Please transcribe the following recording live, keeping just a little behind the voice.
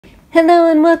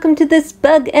Hello and welcome to this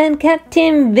Bug and Cat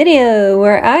Team video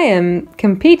where I am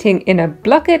competing in a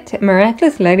Blooket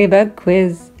Miraculous Ladybug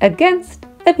quiz against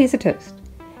a Piece of Toast.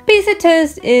 Piece of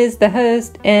Toast is the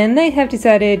host and they have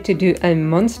decided to do a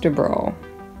monster brawl.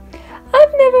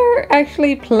 I've never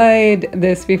actually played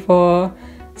this before,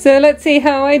 so let's see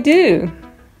how I do.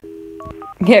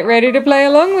 Get ready to play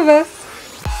along with us.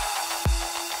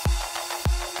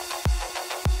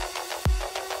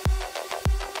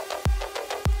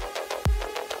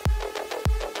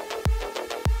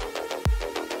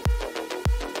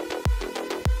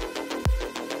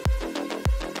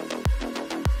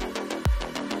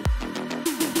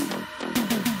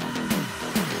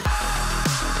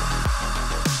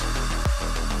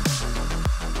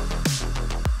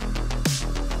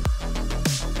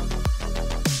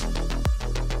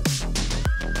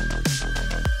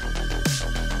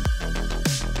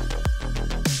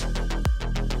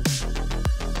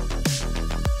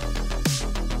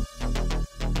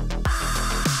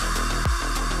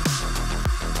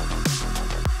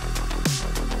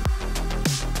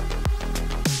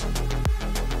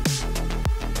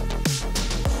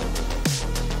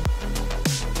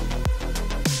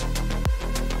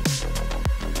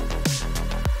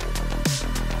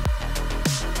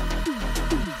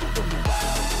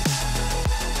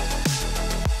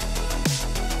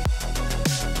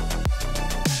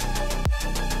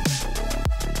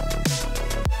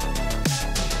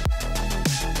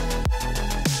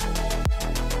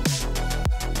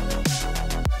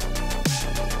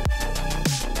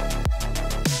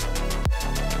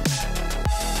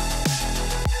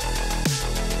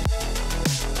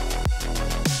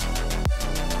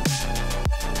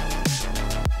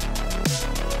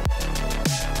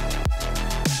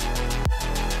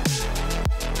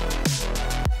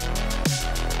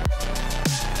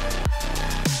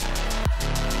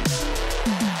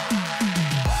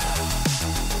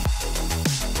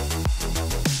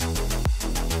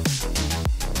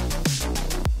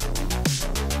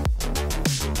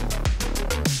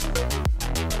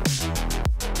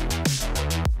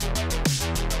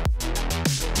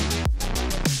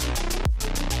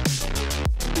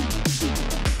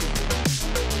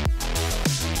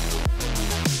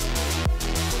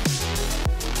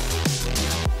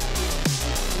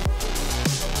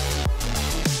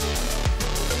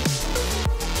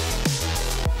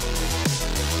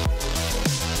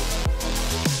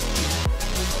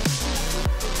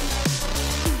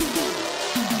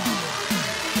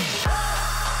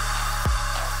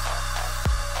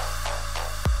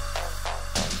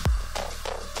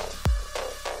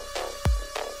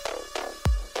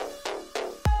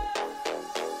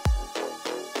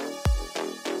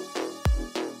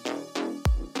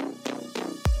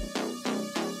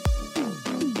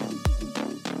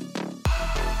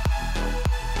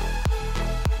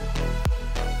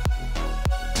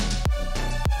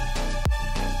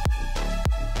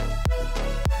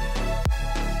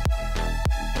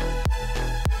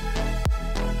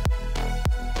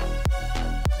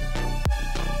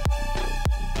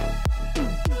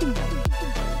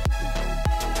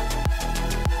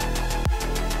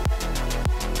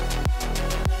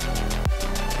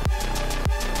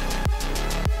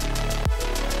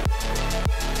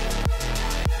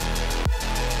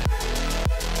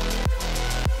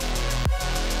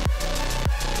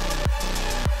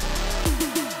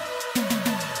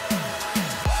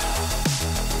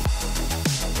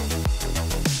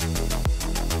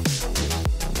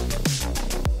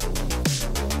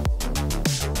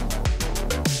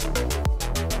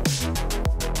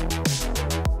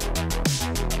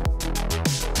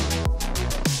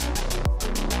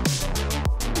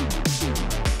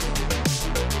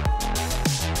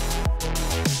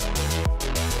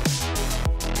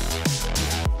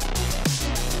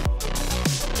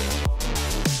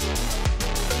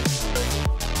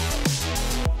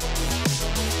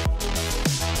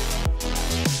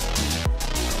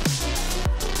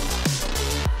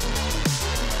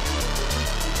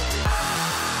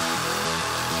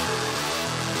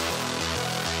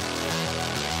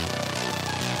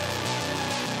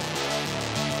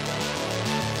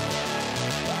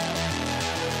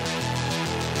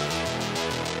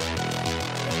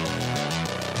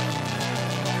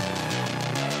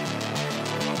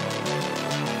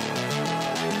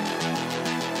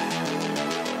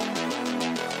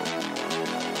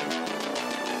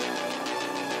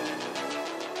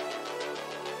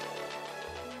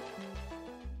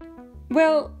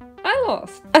 Well, I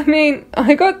lost. I mean,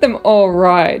 I got them all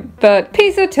right, but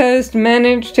Piece of Toast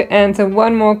managed to answer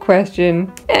one more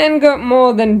question and got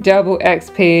more than double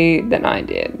XP than I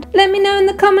did. Let me know in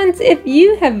the comments if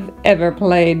you have ever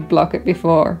played Blooket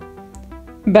before.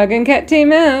 Bug and Cat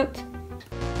team out.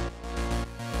 I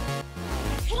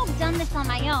could have done this on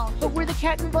my own. But we're the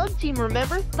Cat and Bug team,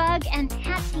 remember? Bug and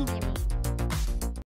Cat team, you mean?